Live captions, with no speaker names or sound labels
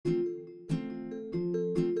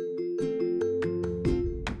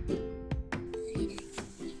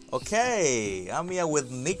Okay, I'm here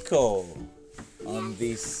with Nico on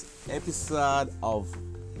this episode of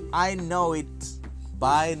I Know It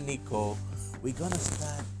by Nico. We're gonna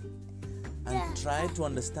start and try to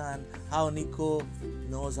understand how Nico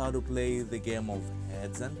knows how to play the game of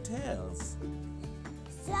heads and tails.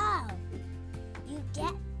 So, you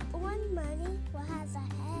get one money what has a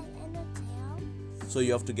head and a tail. So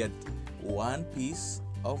you have to get one piece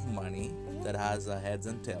of money that has a heads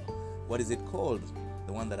and tail. What is it called?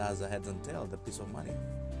 The one that has a heads and tail, the piece of money.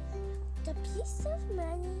 The piece of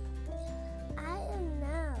money, I don't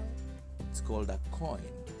know. It's called a coin.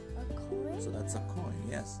 A coin? So that's a coin,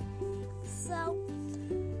 yes. So,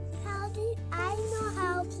 I know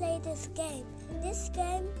how to play this game. This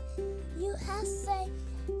game, you have to say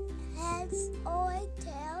heads or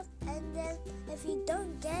tails, and then if you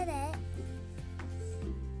don't get it,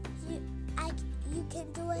 you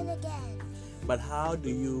can do it again. But how do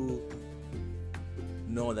you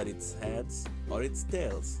know that it's heads or it's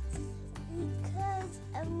tails? Because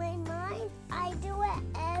in my mind, I do it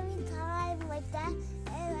every time like that,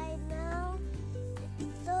 and I know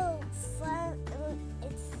it's so fun.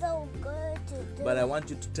 It's so good to do. But I want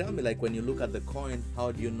you to tell me, like when you look at the coin,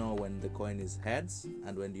 how do you know when the coin is heads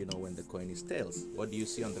and when do you know when the coin is tails? What do you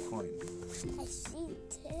see on the coin? I see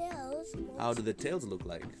tails. How do the tails look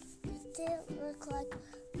like? The tails look like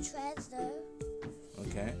treasure.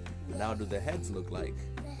 Okay. And how do the heads look like?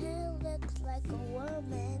 The head looks like a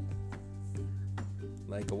woman.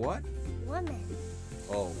 Like a what? Woman.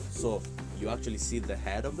 Oh, so you actually see the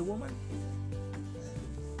head of the woman?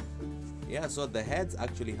 Yeah, so the heads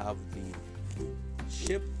actually have the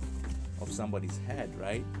shape of somebody's head,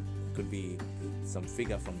 right? Could be some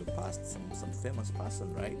figure from the past, some famous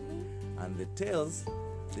person, right? And the tails,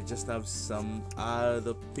 they just have some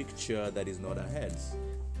other picture that is not a heads,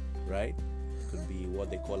 right? Could be what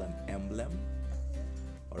they call an emblem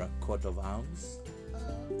or a coat of arms.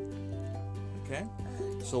 Okay?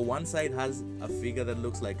 So one side has a figure that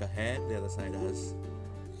looks like a head, the other side has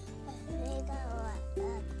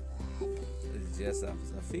it's just a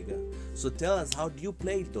figure. So tell us, how do you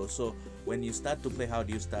play it though? So when you start to play, how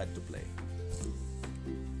do you start to play?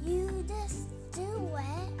 You just do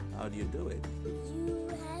it. How do you do it? You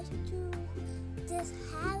have to just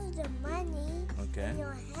have the money in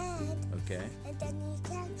your hand. Okay. And then you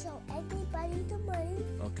can't show anybody the money.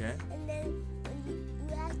 Okay. And then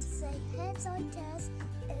you have to say heads or tails.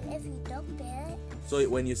 And if you don't get it. So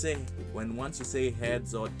once you say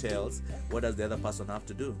heads or tails, what does the other person have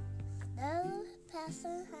to do? The other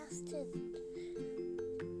person has to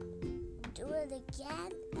do it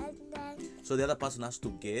again, and then. So the other person has to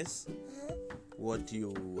guess what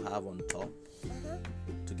you have on top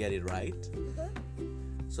to get it right.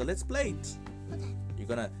 So let's play it. Okay. You're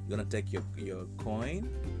gonna take your coin,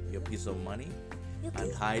 your piece of money,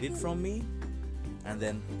 and hide it from me, and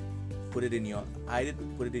then put it in your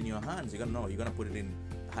hands. You're gonna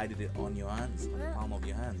hide it on your hands, on the palm of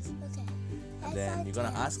your hands. Okay. And then you're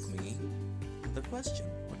gonna ask me the question.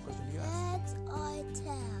 What question do you ask? Heads or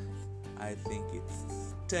tails? I think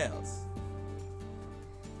it's tails.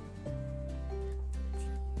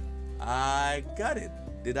 I got it.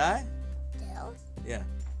 Did I? Tails? Yeah.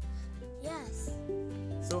 Yes.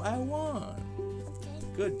 So I won. Okay.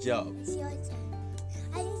 Good job. It's your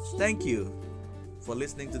turn. Thank you for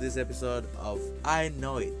listening to this episode of I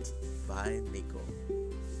Know It by Nico.